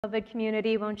Beloved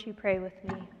community, won't you pray with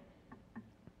me?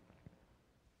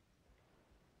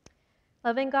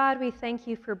 Loving God, we thank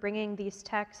you for bringing these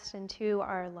texts into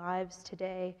our lives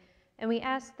today, and we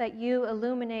ask that you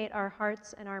illuminate our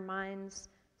hearts and our minds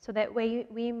so that we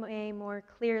may more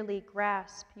clearly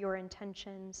grasp your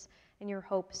intentions and your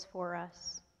hopes for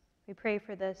us. We pray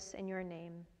for this in your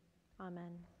name.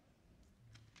 Amen.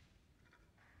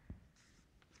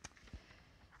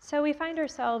 So we find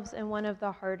ourselves in one of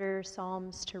the harder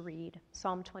Psalms to read,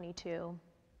 Psalm 22.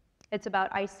 It's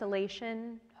about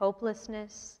isolation,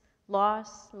 hopelessness,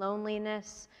 loss,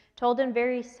 loneliness, told in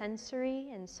very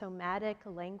sensory and somatic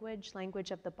language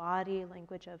of the body,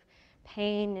 language of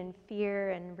pain and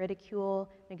fear and ridicule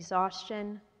and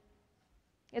exhaustion.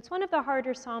 It's one of the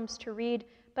harder Psalms to read,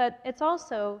 but it's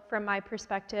also, from my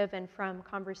perspective and from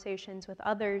conversations with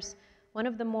others, one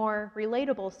of the more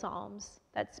relatable Psalms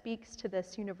that speaks to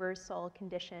this universal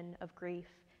condition of grief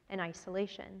and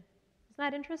isolation. Isn't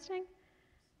that interesting?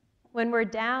 When we're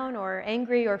down or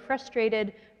angry or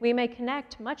frustrated, we may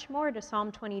connect much more to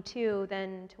Psalm 22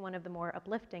 than to one of the more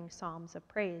uplifting Psalms of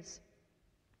praise.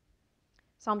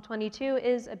 Psalm 22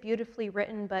 is a beautifully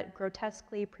written but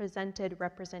grotesquely presented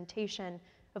representation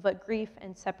of what grief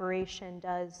and separation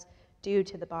does do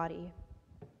to the body.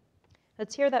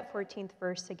 Let's hear that 14th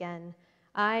verse again.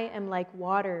 I am like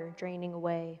water draining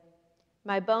away.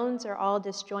 My bones are all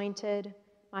disjointed.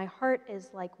 My heart is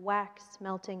like wax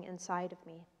melting inside of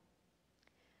me.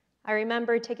 I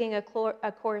remember taking a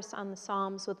course on the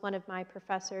Psalms with one of my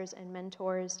professors and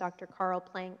mentors, Dr. Carl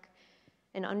Plank,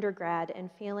 in undergrad,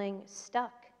 and feeling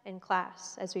stuck in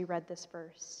class as we read this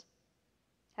verse.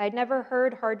 I had never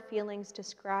heard hard feelings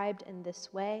described in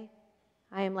this way.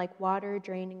 I am like water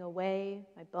draining away.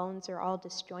 My bones are all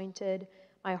disjointed.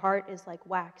 My heart is like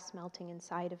wax melting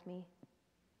inside of me.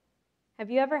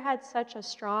 Have you ever had such a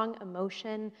strong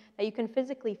emotion that you can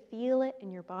physically feel it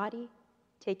in your body,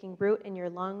 taking root in your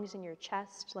lungs and your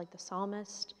chest like the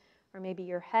psalmist, or maybe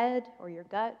your head or your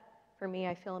gut? For me,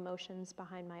 I feel emotions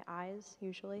behind my eyes,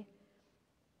 usually.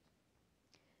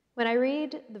 When I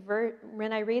read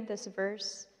this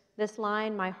verse, this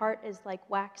line, my heart is like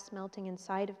wax melting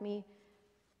inside of me,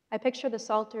 I picture the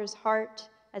Psalter's heart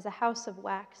as a house of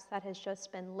wax that has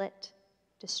just been lit,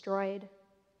 destroyed,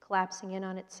 collapsing in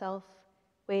on itself,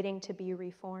 waiting to be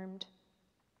reformed.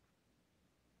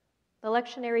 The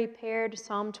lectionary paired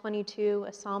Psalm 22,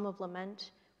 a psalm of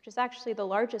lament, which is actually the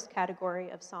largest category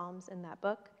of psalms in that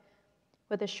book,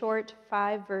 with a short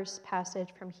 5-verse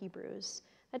passage from Hebrews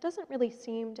that doesn't really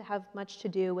seem to have much to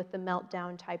do with the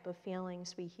meltdown type of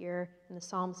feelings we hear in the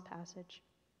Psalms passage.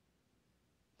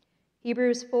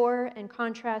 Hebrews 4, in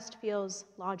contrast, feels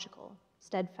logical,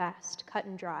 steadfast, cut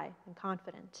and dry, and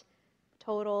confident.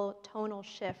 Total tonal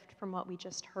shift from what we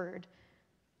just heard.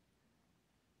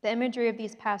 The imagery of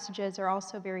these passages are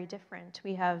also very different.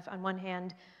 We have, on one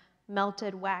hand,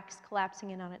 melted wax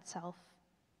collapsing in on itself,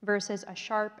 versus a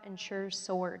sharp and sure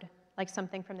sword, like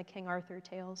something from the King Arthur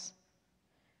tales.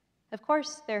 Of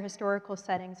course, their historical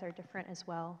settings are different as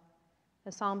well.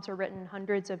 The Psalms were written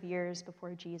hundreds of years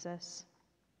before Jesus.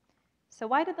 So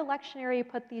why did the lectionary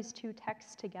put these two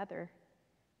texts together?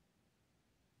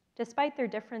 Despite their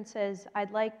differences,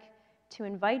 I'd like to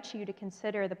invite you to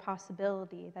consider the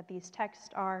possibility that these texts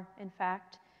are, in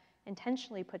fact,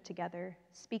 intentionally put together,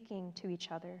 speaking to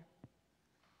each other.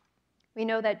 We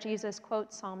know that Jesus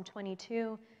quotes Psalm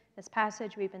 22, this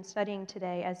passage we've been studying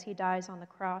today, as he dies on the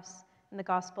cross in the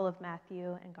Gospel of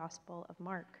Matthew and Gospel of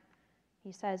Mark.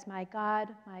 He says, my God,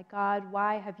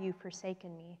 why have you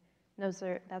forsaken me?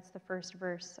 That's the first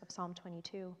verse of Psalm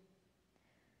 22.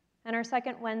 In our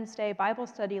second Wednesday Bible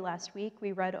study last week,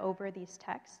 we read over these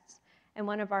texts, and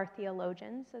one of our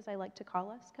theologians, as I like to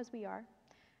call us, because we are,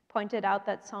 pointed out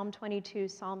that Psalm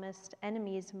 22's psalmist's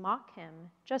enemies mock him,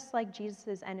 just like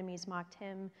Jesus' enemies mocked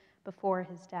him before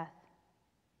his death.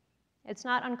 It's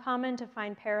not uncommon to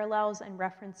find parallels and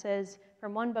references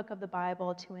from one book of the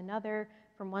Bible to another,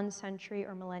 from one century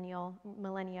or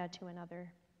millennia to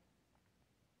another.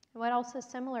 And what else is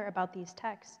similar about these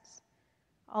texts?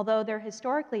 Although they're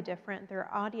historically different, their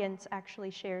audience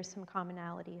actually shares some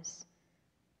commonalities.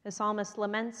 The psalmist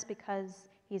laments because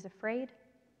he's afraid,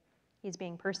 he's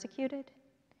being persecuted,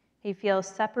 he feels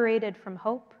separated from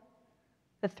hope.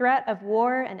 The threat of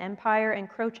war and empire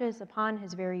encroaches upon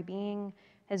his very being,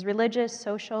 his religious,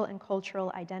 social, and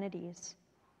cultural identities.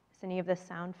 Does any of this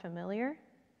sound familiar?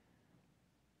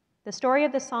 The story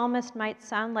of the psalmist might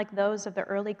sound like those of the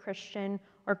early Christian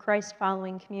or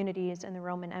Christ-following communities in the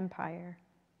Roman Empire.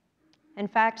 In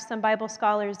fact, some Bible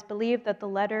scholars believe that the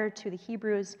letter to the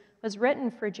Hebrews was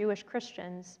written for Jewish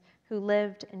Christians who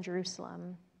lived in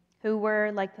Jerusalem. who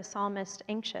were, like the psalmist,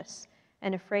 anxious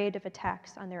and afraid of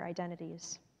attacks on their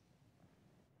identities.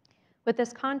 With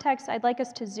this context, I'd like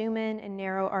us to zoom in and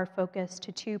narrow our focus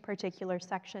to two particular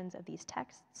sections of these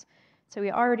texts. So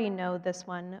we already know this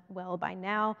one well by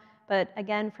now, but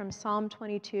again from Psalm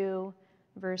 22,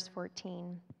 verse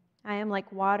 14. I am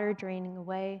like water draining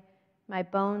away. My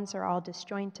bones are all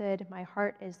disjointed. My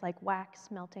heart is like wax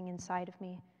melting inside of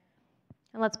me.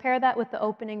 And let's pair that with the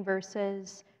opening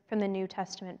verses from the New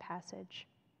Testament passage.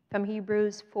 From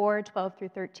Hebrews 4, 12 through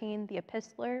 13, the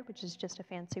epistler, which is just a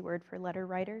fancy word for letter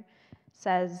writer,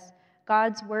 says,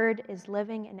 God's word is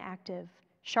living and active,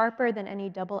 sharper than any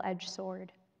double-edged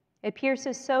sword. It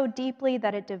pierces so deeply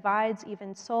that it divides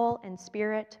even soul and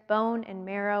spirit, bone and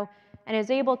marrow, and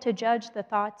is able to judge the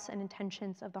thoughts and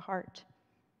intentions of the heart.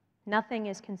 Nothing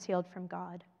is concealed from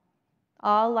God.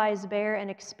 All lies bare and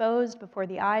exposed before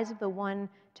the eyes of the one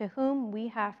to whom we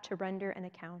have to render an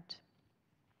account.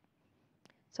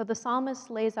 So the psalmist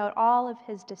lays out all of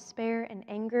his despair and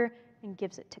anger and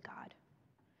gives it to God.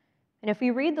 And if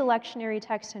we read the lectionary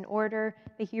text in order,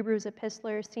 the Hebrews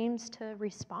epistler seems to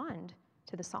respond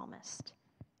to the psalmist.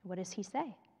 What does he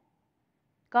say?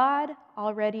 God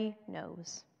already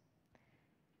knows.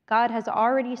 God has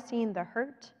already seen the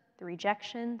hurt, the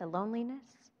rejection, the loneliness.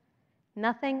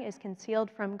 Nothing is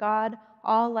concealed from God.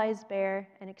 All lies bare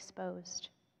and exposed.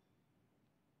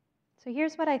 So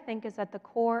here's what I think is at the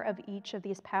core of each of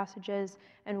these passages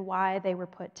and why they were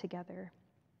put together.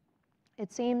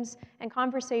 It seems in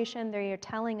conversation they are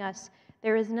telling us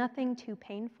there is nothing too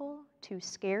painful, too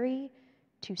scary,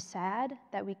 too sad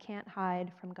that we can't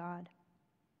hide from God.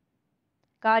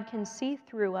 God can see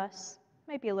through us,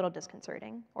 might be a little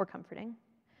disconcerting or comforting,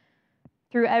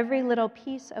 through every little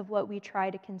piece of what we try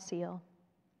to conceal.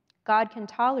 God can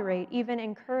tolerate, even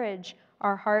encourage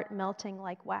our heart melting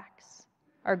like wax,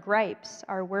 our gripes,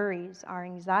 our worries, our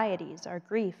anxieties, our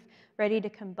grief, ready to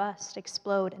combust,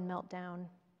 explode, and melt down.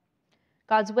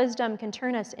 God's wisdom can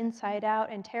turn us inside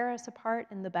out and tear us apart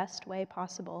in the best way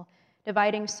possible,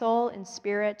 dividing soul and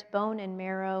spirit, bone and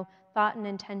marrow, thought and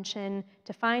intention,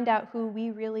 to find out who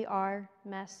we really are,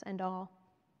 mess and all.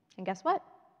 And guess what?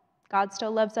 God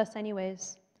still loves us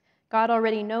anyways. God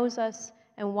already knows us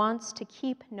and wants to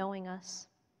keep knowing us.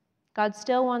 God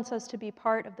still wants us to be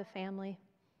part of the family.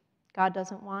 God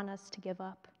doesn't want us to give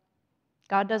up.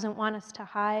 God doesn't want us to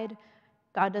hide.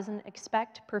 God doesn't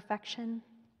expect perfection.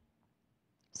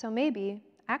 So maybe,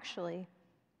 actually,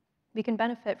 we can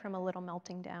benefit from a little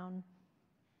melting down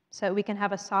so that we can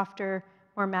have a softer,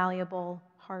 more malleable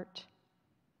heart.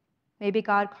 Maybe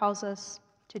God calls us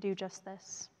to do just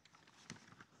this.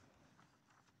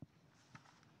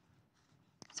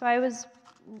 So I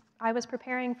was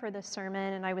preparing for this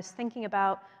sermon, and I was thinking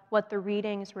about what the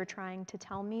readings were trying to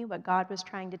tell me, what God was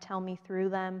trying to tell me through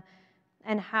them,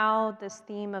 and how this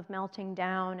theme of melting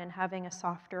down and having a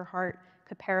softer heart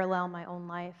could parallel my own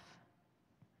life.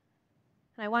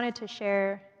 And I wanted to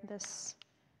share this.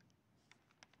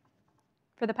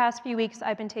 For the past few weeks,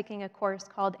 I've been taking a course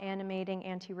called Animating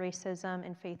Anti-Racism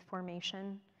and Faith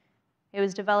Formation. It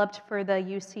was developed for the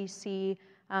UCC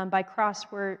by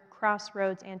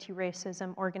Crossroads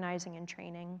Anti-Racism Organizing and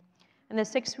Training. And the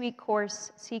 6-week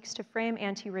course seeks to frame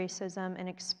anti-racism and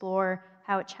explore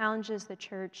how it challenges the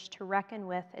church to reckon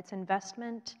with its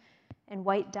investment in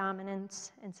white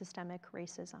dominance and systemic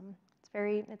racism.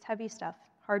 It's heavy stuff,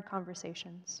 hard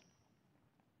conversations.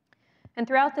 And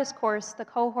throughout this course, the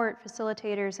cohort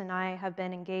facilitators and I have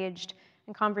been engaged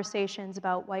in conversations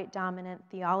about white dominant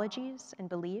theologies and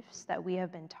beliefs that we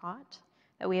have been taught,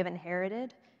 that we have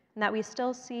inherited, and that we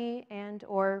still see and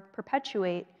or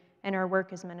perpetuate in our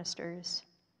work as ministers.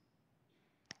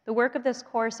 The work of this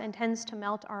course intends to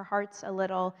melt our hearts a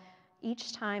little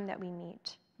each time that we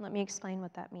meet. Let me explain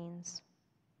what that means.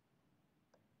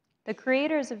 The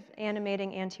creators of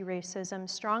Animating Anti-Racism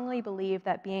strongly believe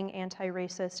that being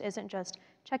anti-racist isn't just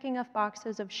checking off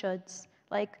boxes of shoulds,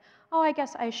 like, oh, I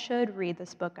guess I should read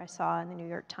this book I saw in the New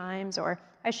York Times, or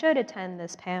I should attend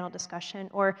this panel discussion,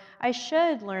 or I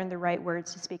should learn the right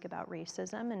words to speak about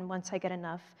racism, and once I get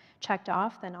enough checked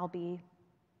off, then I'll be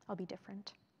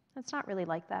different. It's not really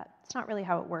like that. It's not really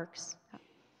how it works.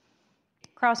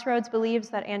 Crossroads believes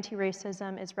that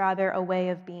anti-racism is rather a way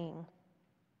of being.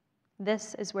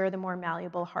 This is where the more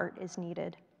malleable heart is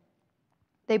needed.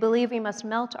 They believe we must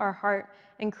melt our heart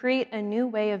and create a new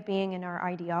way of being in our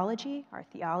ideology, our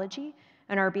theology,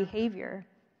 and our behavior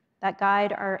that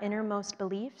guide our innermost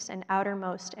beliefs and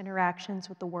outermost interactions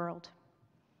with the world.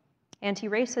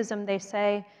 Anti-racism, they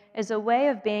say, is a way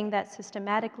of being that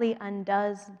systematically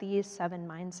undoes these 7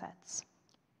 mindsets: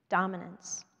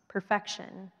 dominance,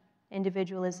 perfection,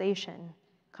 individualization,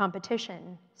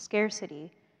 competition,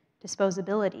 scarcity,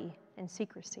 disposability, and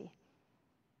secrecy.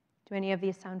 Do any of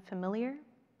these sound familiar?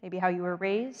 Maybe how you were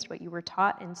raised, what you were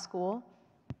taught in school,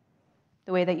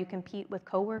 the way that you compete with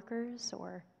coworkers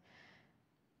or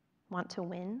want to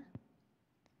win?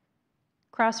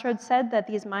 Crossroads said that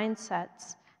these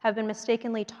mindsets have been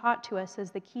mistakenly taught to us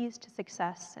as the keys to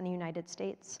success in the United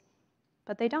States,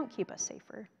 but they don't keep us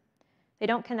safer. They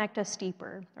don't connect us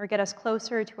deeper or get us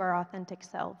closer to our authentic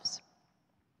selves.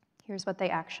 Here's what they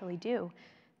actually do.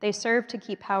 They serve to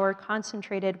keep power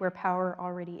concentrated where power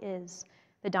already is,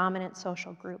 the dominant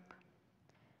social group.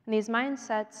 And these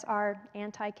mindsets are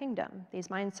anti-kingdom. These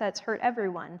mindsets hurt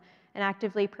everyone and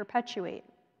actively perpetuate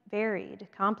varied,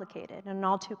 complicated, and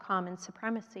all too common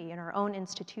supremacy in our own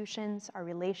institutions, our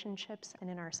relationships, and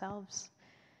in ourselves.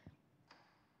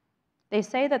 They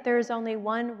say that there is only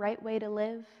one right way to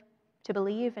live, to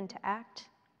believe, and to act.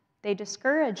 They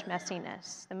discourage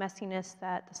messiness, the messiness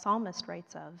that the psalmist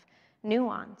writes of,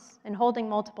 nuance, and holding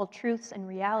multiple truths and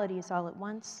realities all at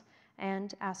once,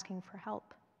 and asking for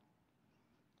help.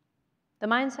 The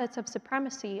mindsets of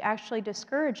supremacy actually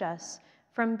discourage us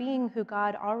from being who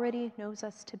God already knows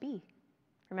us to be.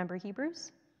 Remember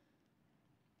Hebrews?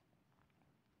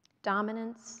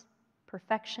 Dominance,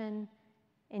 perfection,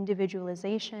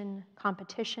 individualization,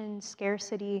 competition,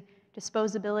 scarcity,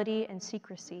 disposability, and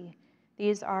secrecy.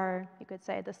 These are, you could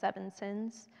say, the 7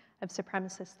 sins of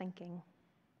supremacist thinking.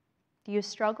 Do you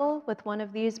struggle with one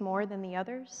of these more than the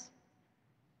others?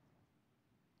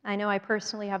 I know I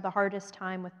personally have the hardest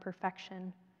time with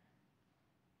perfection.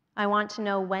 I want to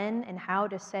know when and how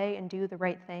to say and do the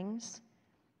right things.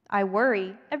 I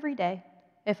worry every day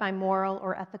if I'm moral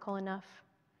or ethical enough.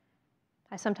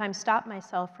 I sometimes stop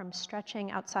myself from stretching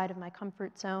outside of my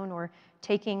comfort zone or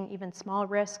taking even small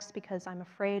risks because I'm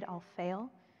afraid I'll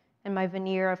fail and my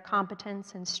veneer of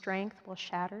competence and strength will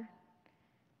shatter.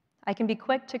 I can be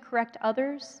quick to correct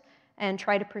others and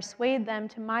try to persuade them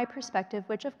to my perspective,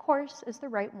 which of course is the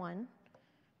right one.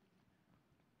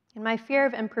 And my fear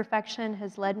of imperfection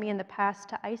has led me in the past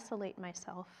to isolate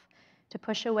myself, to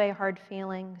push away hard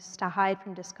feelings, to hide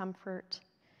from discomfort,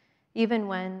 even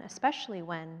when, especially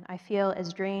when, I feel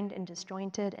as drained and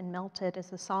disjointed and melted as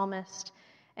the psalmist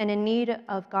and in need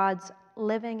of God's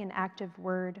living and active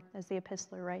word, as the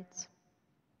epistler writes.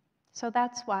 So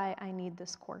that's why I need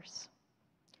this course.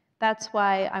 That's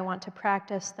why I want to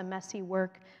practice the messy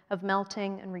work of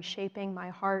melting and reshaping my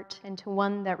heart into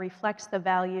one that reflects the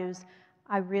values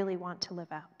I really want to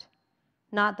live out,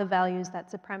 not the values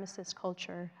that supremacist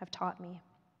culture have taught me.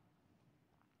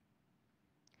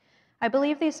 I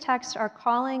believe these texts are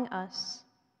calling us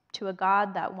to a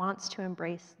God that wants to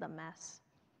embrace the mess.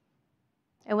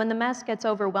 And when the mess gets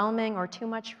overwhelming or too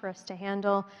much for us to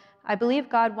handle, I believe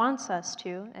God wants us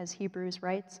to, as Hebrews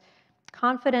writes,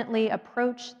 confidently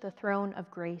approach the throne of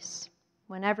grace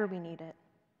whenever we need it.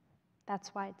 That's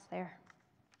why it's there.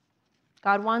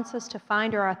 God wants us to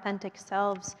find our authentic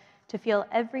selves, to feel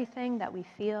everything that we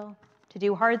feel, to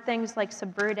do hard things like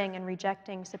subverting and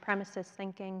rejecting supremacist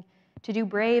thinking, to do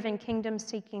brave and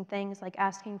kingdom-seeking things like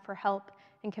asking for help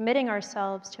and committing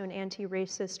ourselves to an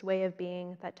anti-racist way of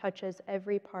being that touches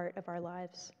every part of our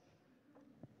lives.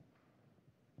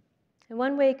 And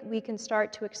one way we can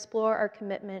start to explore our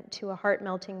commitment to a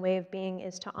heart-melting way of being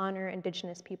is to honor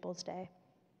Indigenous Peoples Day,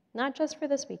 not just for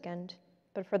this weekend,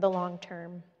 but for the long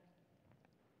term.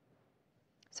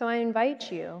 So I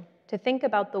invite you to think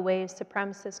about the ways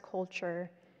supremacist culture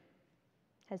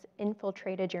has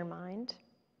infiltrated your mind,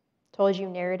 told you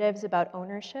narratives about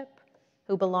ownership,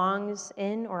 who belongs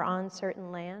in or on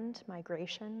certain land,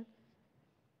 migration.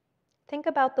 Think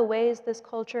about the ways this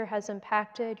culture has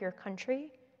impacted your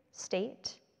country,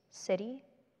 state, city,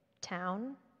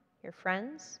 town, your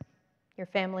friends, your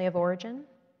family of origin.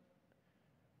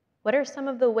 What are some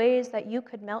of the ways that you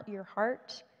could melt your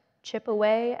heart, chip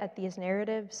away at these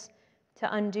narratives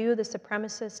to undo the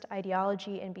supremacist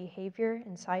ideology and behavior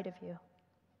inside of you?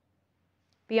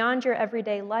 Beyond your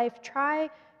everyday life, try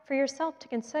for yourself to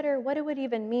consider what it would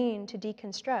even mean to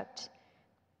deconstruct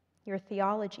your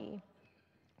theology,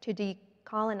 to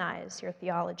decolonize your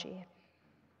theology.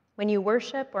 When you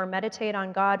worship or meditate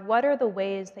on God, what are the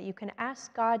ways that you can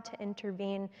ask God to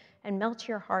intervene and melt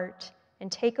your heart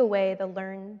and take away the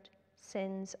learned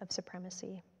sins of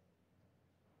supremacy?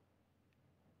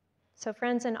 So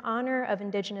friends, in honor of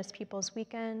Indigenous Peoples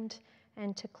Weekend,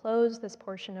 and to close this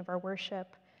portion of our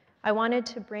worship, I wanted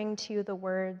to bring to you the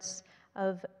words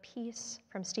of peace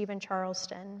from Stephen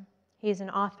Charleston. He's an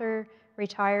author,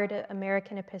 retired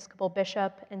American Episcopal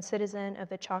bishop, and citizen of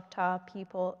the Choctaw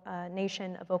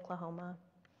Nation of Oklahoma.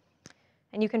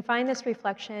 And you can find this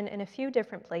reflection in a few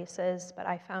different places, but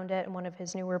I found it in one of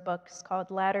his newer books called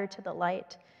Ladder to the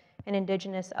Light, an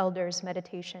Indigenous Elders'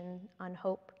 Meditation on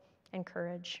Hope and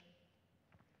Courage.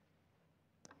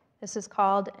 This is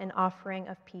called An Offering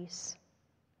of Peace.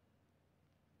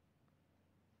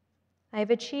 I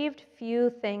have achieved few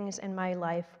things in my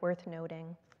life worth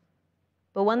noting,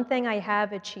 but one thing I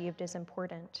have achieved is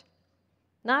important,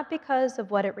 not because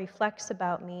of what it reflects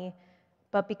about me,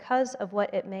 but because of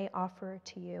what it may offer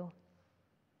to you.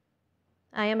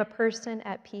 I am a person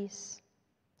at peace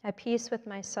with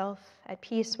myself, at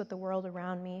peace with the world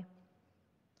around me.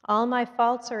 All my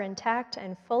faults are intact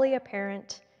and fully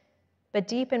apparent, but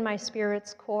deep in my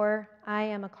spirit's core, I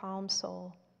am a calm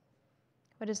soul.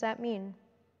 What does that mean?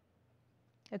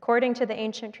 According to the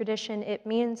ancient tradition, it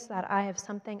means that I have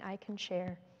something I can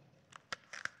share.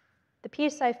 The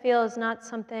peace I feel is not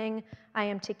something I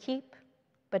am to keep,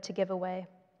 but to give away.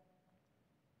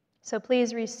 So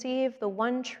please receive the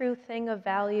one true thing of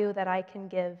value that I can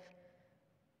give,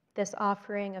 this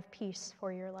offering of peace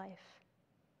for your life.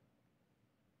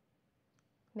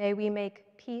 May we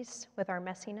make peace with our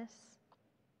messiness.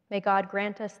 May God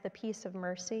grant us the peace of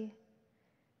mercy.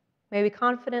 May we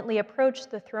confidently approach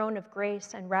the throne of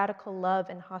grace and radical love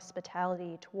and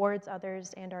hospitality towards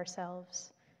others and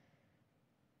ourselves.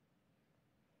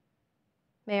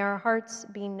 May our hearts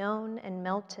be known and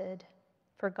melted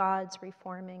for God's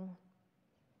reforming.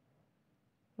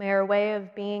 May our way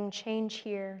of being change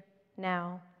here,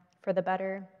 now, for the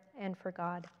better and for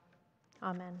God.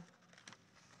 Amen.